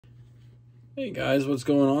Hey guys, what's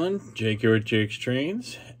going on? Jake here with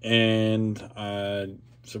Nixtrainz, and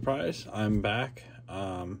surprise, I'm back.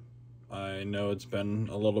 I know it's been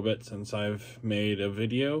a little bit since I've made a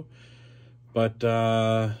video, but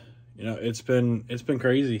it's been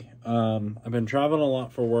crazy. I've been traveling a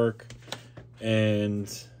lot for work,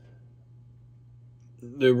 and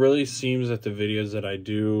it really seems that the videos that I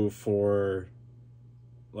do for,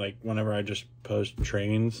 like, whenever I just post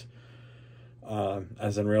trains,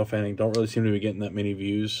 as in rail fanning, don't really seem to be getting that many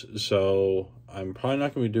views, so I'm probably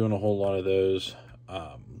not going to be doing a whole lot of those.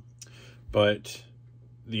 But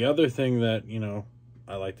the other thing that,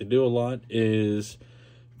 I like to do a lot is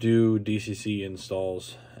do DCC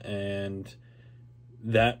installs, and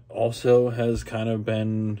that also has kind of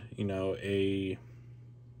been, how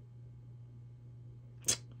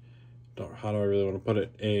do I really want to put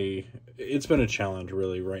it? It's been a challenge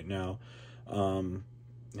really right now.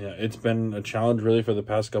 Yeah, it's been a challenge really for the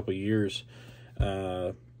past couple of years.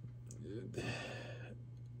 The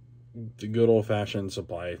good old-fashioned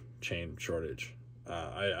supply chain shortage.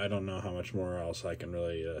 I don't know how much more else I can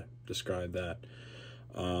really describe that.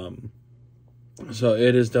 So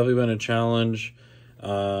it has definitely been a challenge.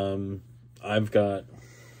 I've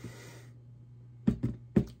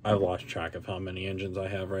lost track of how many engines I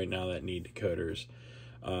have right now that need decoders.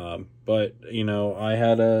 But I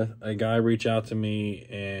had a guy reach out to me,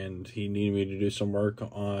 and he needed me to do some work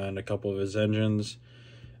on a couple of his engines.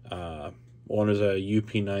 One is a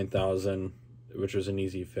UP9000, which was an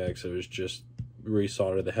easy fix. It was just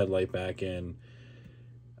resoldered the headlight back in,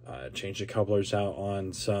 changed the couplers out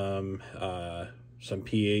on some PA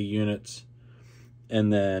units,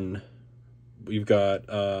 and then we've got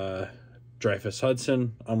Dreyfus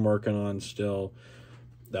Hudson I'm working on still.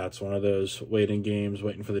 That's one of those waiting games,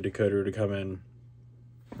 waiting for the decoder to come in,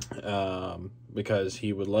 because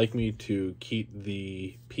he would like me to keep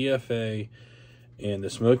the PFA and the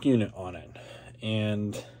smoke unit on it.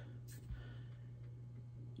 And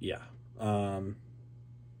yeah,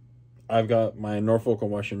 I've got my Norfolk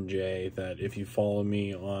Combustion J that, if you follow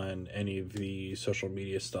me on any of the social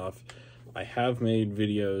media stuff, I have made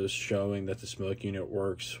videos showing that the smoke unit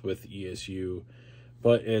works with ESU,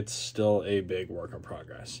 but it's still a big work in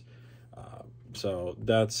progress. So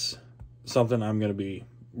that's something I'm going to be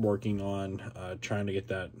working on, trying to get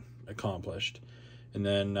that accomplished. And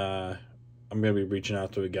then I'm going to be reaching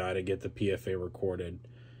out to a guy to get the PFA recorded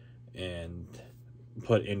and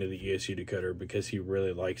put into the ESU decoder, because he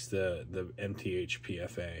really likes the MTH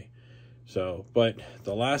PFA. So, but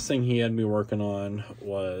the last thing he had me working on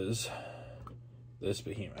was this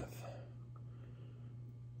behemoth.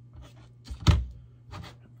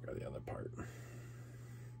 The other part,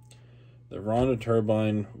 the Veranda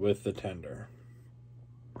Turbine with the tender.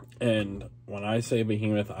 And when I say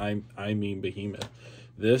behemoth, I mean behemoth.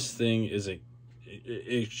 This thing is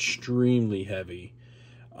extremely heavy.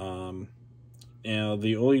 And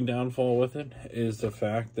the only downfall with it is the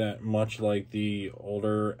fact that, much like the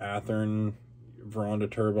older Athearn Veranda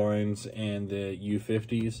turbines and the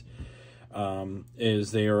U50s,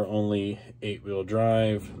 is they are only 8-wheel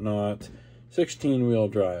drive, not 16-wheel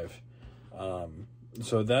drive.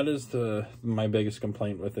 So that is my biggest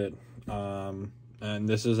complaint with it. And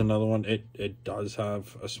this is another one. It does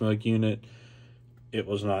have a smoke unit. It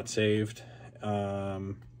was not saved.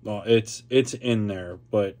 Well, it's in there,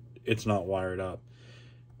 but it's not wired up.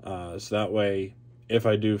 So that way, if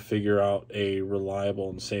I do figure out a reliable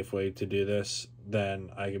and safe way to do this,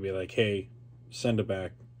 then I can be like, hey, send it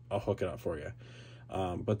back. I'll hook it up for you.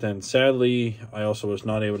 But then sadly, I also was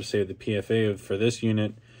not able to save the PFA for this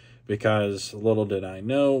unit, because little did I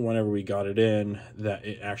know, whenever we got it in, that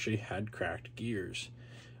it actually had cracked gears.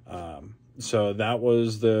 So that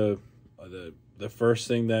was the first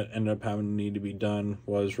thing that ended up having to need to be done,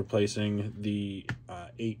 was replacing the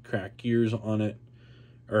 8 cracked gears on it.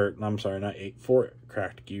 Or, I'm sorry, not 8, 4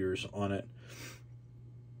 cracked gears on it.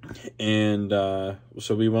 And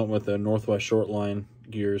so we went with the Northwest Shortline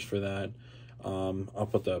gears for that. I'll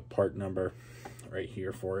put the part number right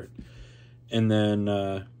here for it. And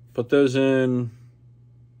then put those in,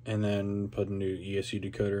 and then put a new ESU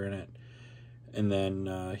decoder in it. And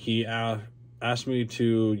then he asked me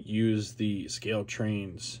to use the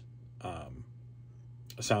Nixtrainz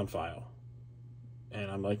sound file.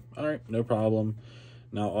 And I'm like, all right, no problem.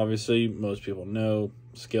 Now, obviously, most people know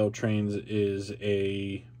Nixtrainz is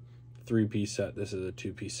a 3-piece set. This is a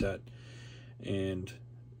 2-piece set. And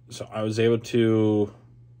so I was able to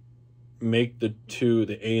make the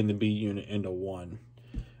A and the B unit into one.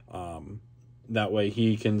 That way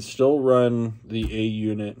he can still run the A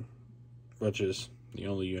unit, which is the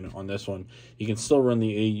only unit on this one. He can still run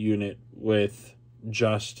the A unit with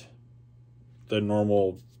just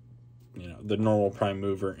normal, the normal prime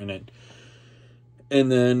mover in it. And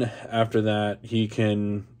then after that, he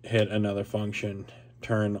can hit another function,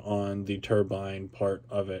 turn on the turbine part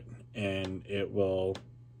of it, and it will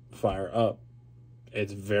fire up.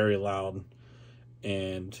 It's very loud.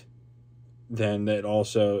 And then it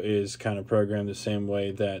also is kind of programmed the same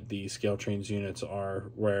way that the Nixtrainz units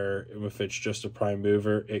are, where if it's just a prime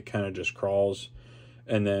mover, it kind of just crawls.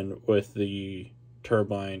 And then with the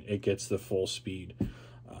turbine, it gets the full speed.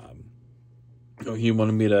 He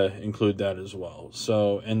wanted me to include that as well.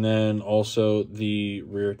 So, and then also the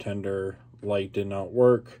rear tender light did not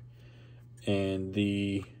work, and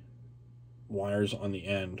the wires on the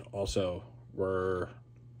end also were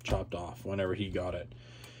chopped off whenever he got it.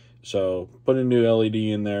 So put a new LED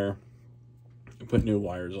in there, put new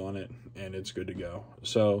wires on it, and it's good to go.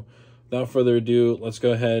 So without further ado, let's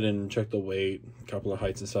go ahead and check the weight, a couple of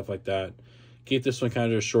heights and stuff like that. Keep this one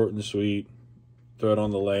kind of just short and sweet. Throw it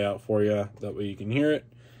on the layout for you, that way you can hear it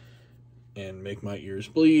and make my ears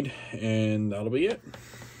bleed, and that'll be it.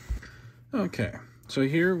 Okay, so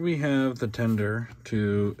here we have the tender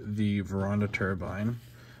to the Veranda Turbine.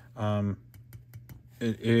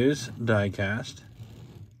 It is die cast.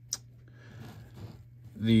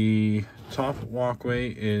 The top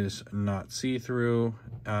walkway is not see-through.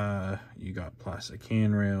 You got plastic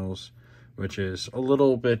handrails, which is a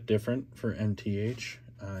little bit different for MTH,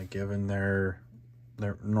 given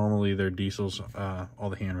normally their diesels, all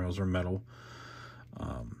the handrails are metal,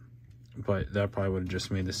 but that probably would have just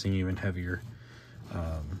made this thing even heavier.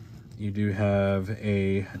 You do have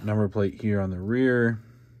a number plate here on the rear.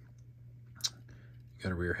 You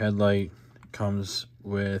got a rear headlight. Comes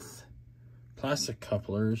with plastic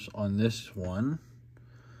couplers on this one.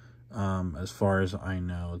 As far as I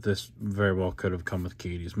know, this very well could have come with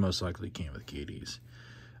Katie's. Most likely came with Katie's,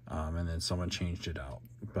 and then someone changed it out.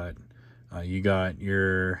 But you got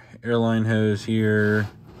your airline hose here,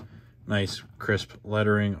 nice crisp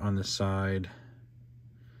lettering on the side.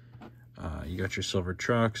 You got your silver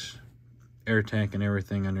trucks, air tank and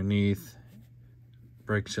everything underneath,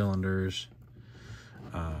 brake cylinders,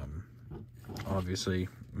 obviously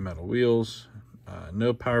metal wheels,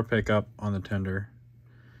 no power pickup on the tender,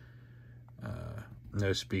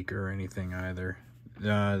 no speaker or anything either.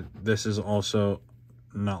 This is also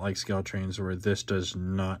not like Nixtrainz, where this does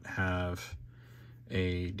not have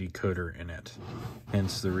a decoder in it.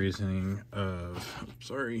 Hence the reasoning of,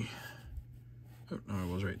 sorry, oh, no,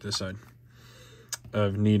 it was right this side,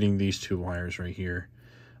 of needing these two wires right here.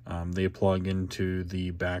 They plug into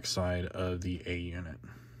the back side of the A unit.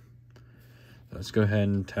 Let's go ahead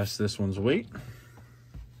and test this one's weight.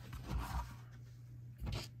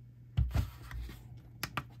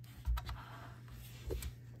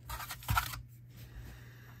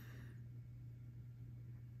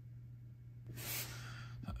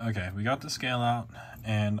 Okay, we got the scale out,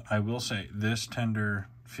 and I will say this tender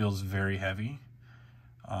feels very heavy,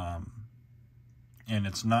 and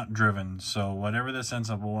it's not driven, so whatever this ends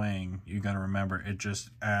up weighing, you got to remember it just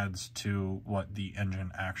adds to what the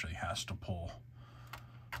engine actually has to pull.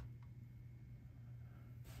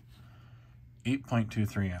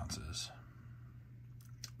 8.23 ounces.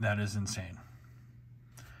 That is insane.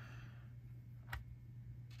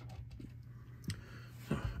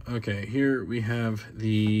 Okay, here we have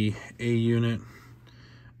the A unit.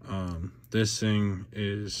 This thing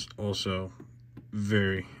is also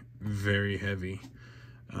very, very heavy.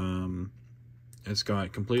 It's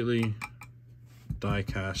got completely die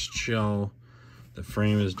cast shell. The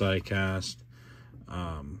frame is die cast.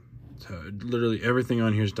 So literally everything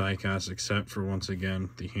on here is die cast except for, once again,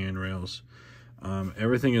 the handrails.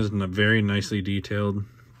 Everything is very nicely detailed.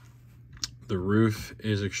 The roof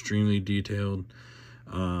is extremely detailed.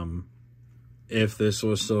 If this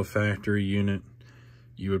was still a factory unit,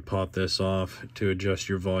 you would pop this off to adjust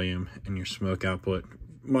your volume and your smoke output,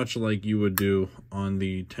 much like you would do on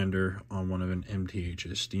the tender on one of an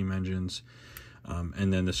MTH's steam engines.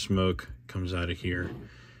 And then the smoke comes out of here.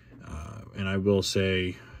 And I will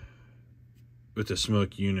say, with the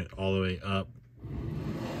smoke unit all the way up,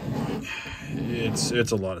 it's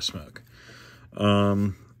a lot of smoke.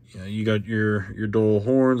 Yeah, you got your dual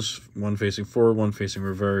horns, one facing forward, one facing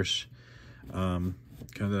reverse. Kind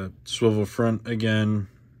of the swivel front again.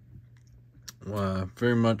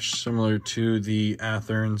 Very much similar to the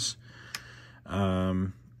Athearns.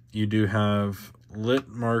 You do have lit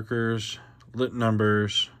markers, lit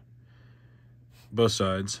numbers, both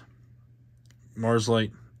sides. Mars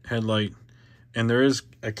light, headlight, and there is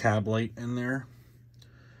a cab light in there.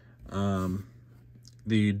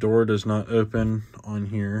 The door does not open on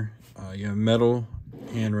here. You have metal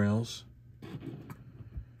handrails.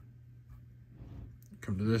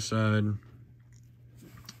 come to this side. And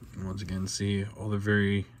once again, see all the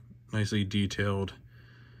very nicely detailed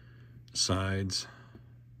sides.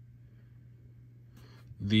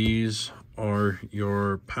 These are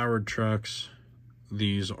your powered trucks.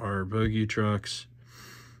 These are bogie trucks.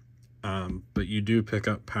 But you do pick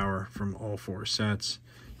up power from all 4 sets.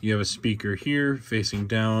 You have a speaker here facing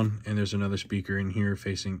down, and there's another speaker in here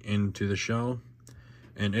facing into the shell.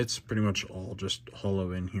 And it's pretty much all just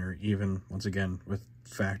hollow in here, even, once again, with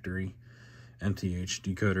factory MTH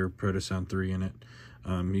decoder Protosound 3 in it.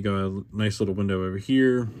 You got a nice little window over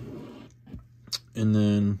here. And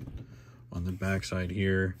then on the back side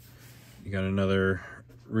here, you got another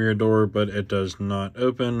rear door, but it does not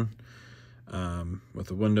open, with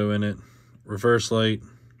a window in it. Reverse light,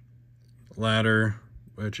 ladder,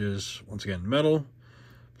 which is once again metal,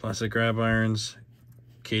 plastic grab irons,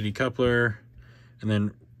 KD coupler, and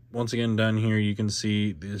then once again down here you can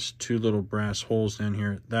see these 2 little brass holes down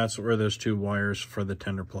here. That's where those 2 wires for the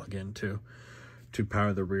tender plug into to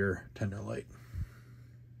power the rear tender light.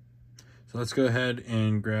 So let's go ahead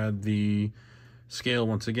and grab the scale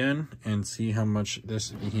once again and see how much this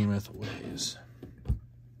behemoth weighs.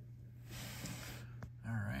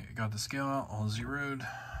 All right, got the scale out, all zeroed.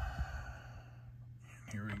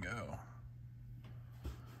 And here we go.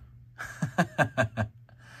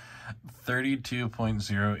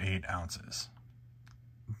 32.08 ounces.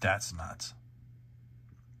 That's nuts.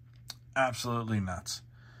 Absolutely nuts.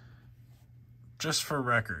 Just for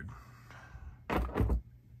record,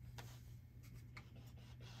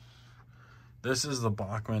 this is the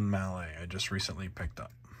Bachmann Mallet I just recently picked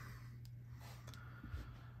up.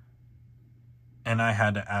 And I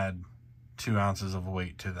had to add 2 ounces of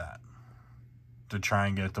weight to that to try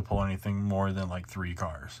and get it to pull anything more than like 3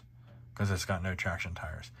 cars, because it's got no traction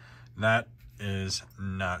tires. That is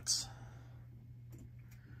nuts.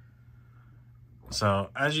 So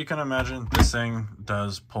as you can imagine, this thing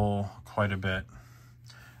does pull quite a bit.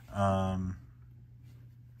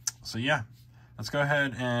 So yeah, let's go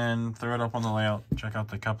ahead and throw it up on the layout, check out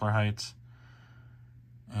the coupler heights,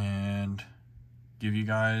 and give you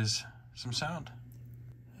guys some sound.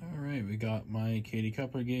 All right, we got my KD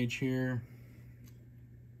coupler gauge here.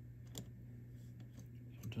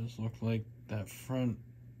 It does look like that front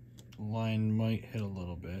line might hit a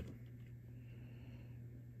little bit,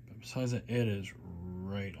 but besides that, it is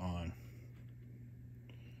right on,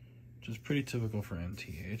 which is pretty typical for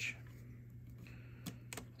MTH.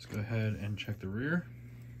 Let's go ahead and check the rear.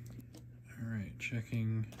 All right,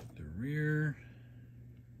 checking the rear.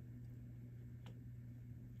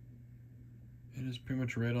 It is pretty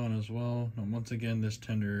much right on as well. Now, once again, this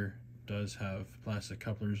tender does have plastic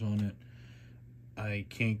couplers on it. I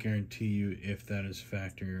can't guarantee you if that is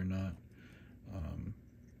factory or not.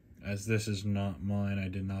 As this is not mine, I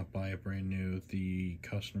did not buy it brand new. The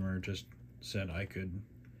customer just said I could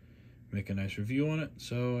make a nice review on it,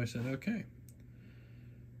 so I said okay.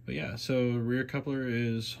 But yeah, so rear coupler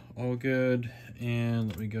is all good, and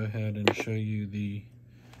let me go ahead and show you the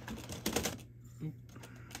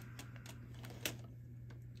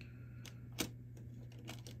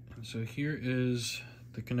so here is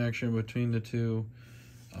the connection between the two.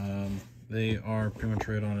 They are pretty much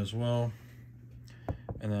right on as well.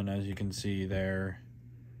 And then as you can see there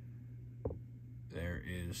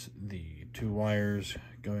is the 2 wires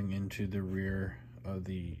going into the rear of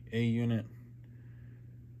the A unit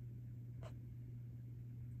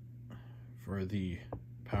for the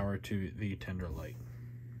power to the tender light.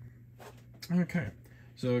 Okay,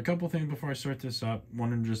 so a couple things before I start this up.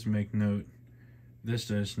 Wanted to just make note, this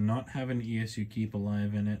does not have an ESU keep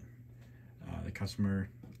alive in it. The customer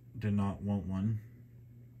did not want one.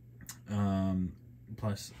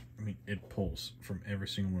 Plus, I mean, it pulls from every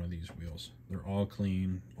single one of these wheels. They're all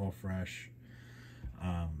clean, all fresh.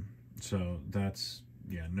 So that's,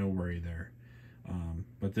 yeah, no worry there.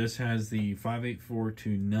 But this has the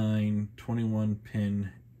 58429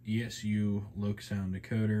 21-pin ESU Loksound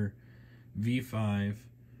Decoder V5.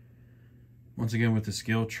 Once again, with the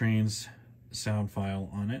Nixtrainz sound file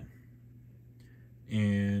on it.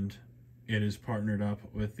 And it is partnered up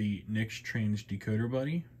with the Nixtrainz Decoder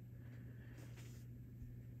Buddy.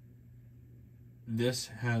 This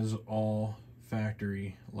has all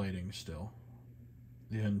factory lighting still.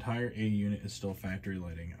 The entire A unit is still factory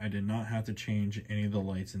lighting. I did not have to change any of the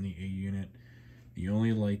lights in the A unit. The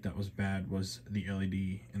only light that was bad was the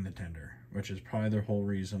LED in the tender, which is probably the whole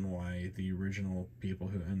reason why the original people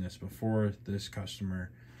who owned this before this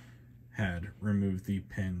customer had removed the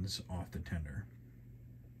pins off the tender.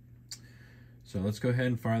 So let's go ahead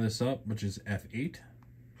and fire this up, which is F8.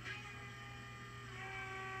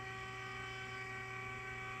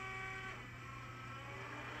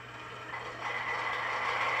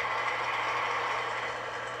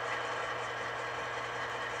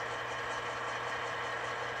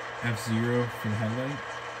 F0 for the headlight.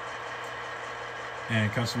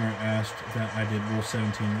 And customer asked that I did rule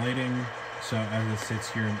 17 lighting, so as it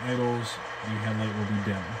sits here in idles, the headlight will be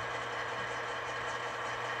dim.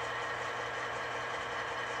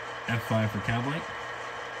 F5 for cab light.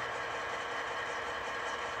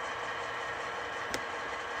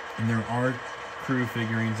 And there are crew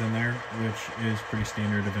figurines in there, which is pretty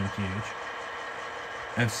standard of MTH.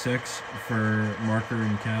 F6 for marker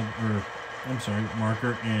and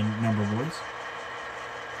marker and number boards.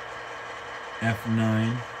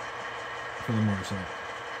 F9 for the motorcycle.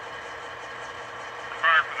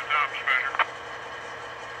 Fire for the top spinner.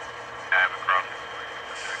 Have it crossing.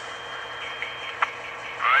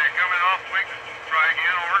 You're coming off wing. Try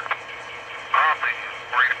again, over. Crossing.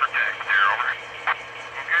 Ready to protect. There, over.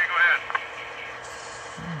 Okay, go ahead.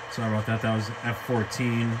 Sorry about that. That was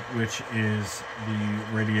F14, which is the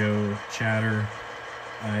radio chatter.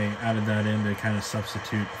 I added that in to kind of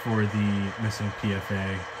substitute for the missing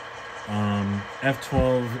PFA.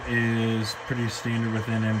 F12 is pretty standard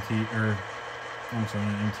within MTH,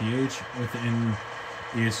 within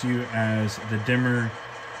ESU as the dimmer.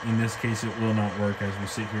 In this case, it will not work as we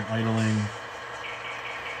sit here idling.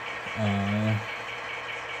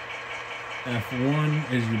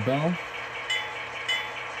 F1 is your bell.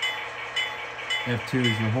 F2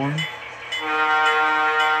 is your horn.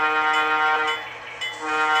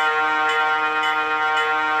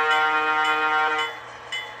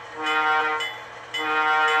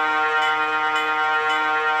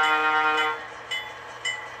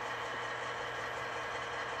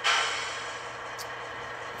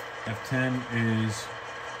 F10 is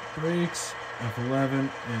brakes. F11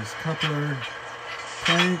 is coupler,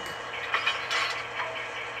 crank.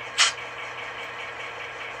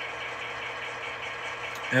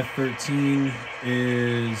 F13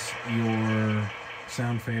 is your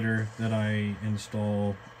sound fader that I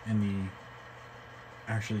install in the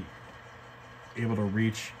actually able to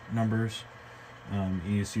reach numbers.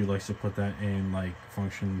 ESU likes to put that in like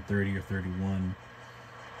function 30 or 31.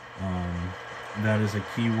 That is a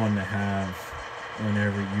key one to have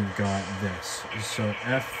whenever you've got this. So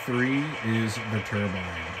F3 is the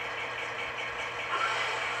turbine.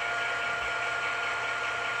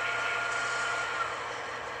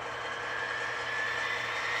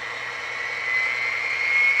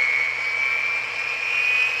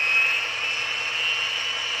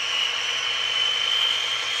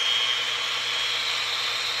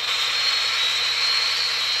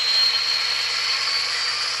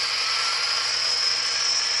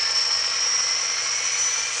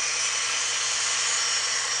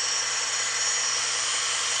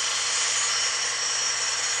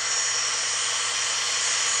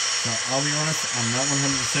 So I'll be honest, I'm not 100%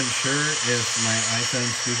 sure if my iPhone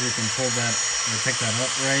speaker can pull that or pick that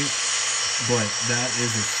up right, but that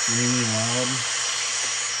is extremely loud.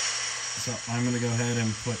 So I'm going to go ahead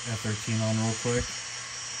and put F13 on real quick.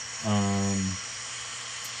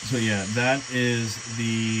 So yeah, that is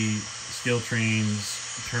the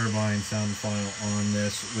Nixtrainz turbine sound file on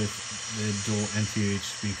this with the dual MTH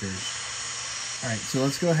speakers. Alright, so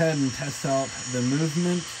let's go ahead and test out the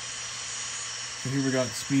movement. So here we got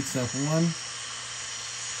speed stuff 1.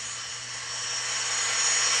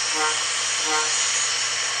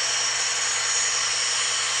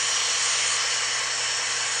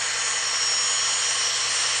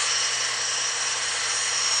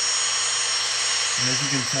 And as you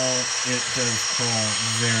can tell, it does crawl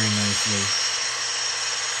very nicely.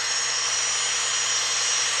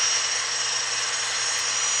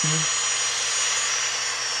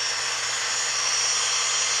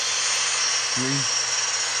 Three, 4,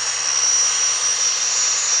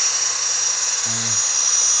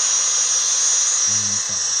 and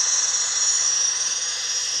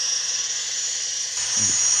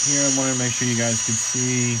 5. Here I wanted to make sure you guys could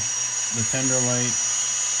see the tender light.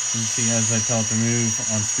 You can see as I tell it to move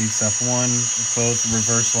on speed step 1, both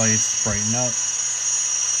reverse lights brighten up.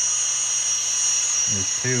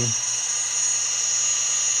 There's 2,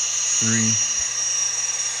 3,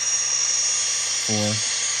 4,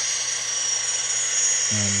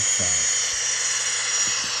 and 5.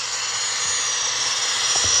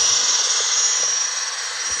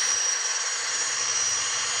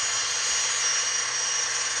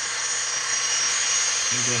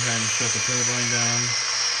 We'll go ahead and shut the turbine down.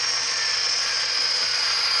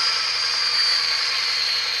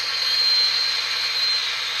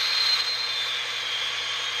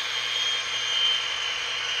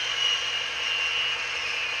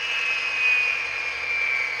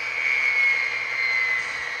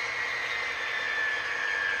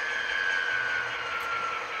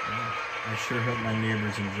 I sure hope my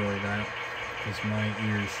neighbors enjoy that. because my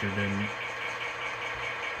ears sure didn't.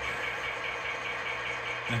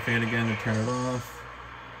 F8 again to turn it off.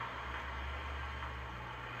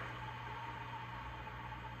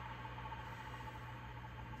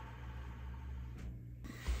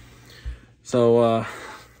 So,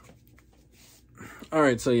 all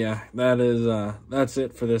right, so yeah, that's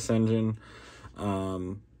it for this engine.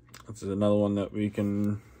 This is another one that we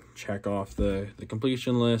can check off the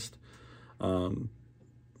completion list,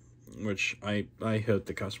 which I hope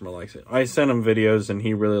the customer likes it. I sent him videos and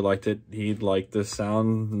he really liked it. He liked the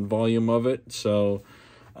sound and volume of it, so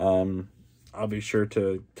I'll be sure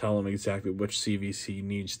to tell him exactly which CVC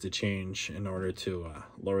needs to change in order to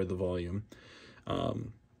lower the volume.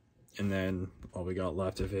 And then all we got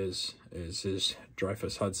left of his is his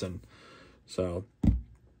Dreyfuss Hudson. So,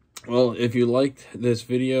 well, if you liked this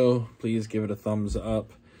video, please give it a thumbs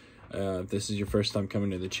up. If this is your first time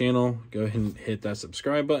coming to the channel, go ahead and hit that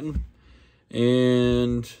subscribe button.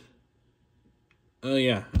 And,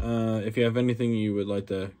 if you have anything you would like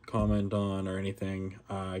to comment on or anything,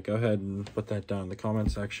 go ahead and put that down in the comment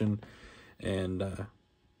section. And,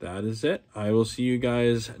 that is it. I will see you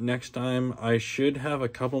guys next time. I should have a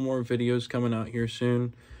couple more videos coming out here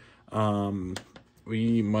soon.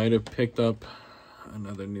 We might have picked up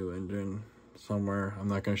another new engine somewhere. I'm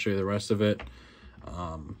not going to show you the rest of it.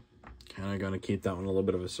 Kind of going to keep that one a little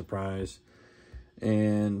bit of a surprise.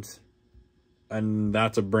 And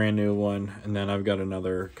that's a brand new one. And then I've got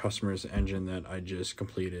another customer's engine that I just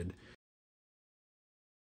completed.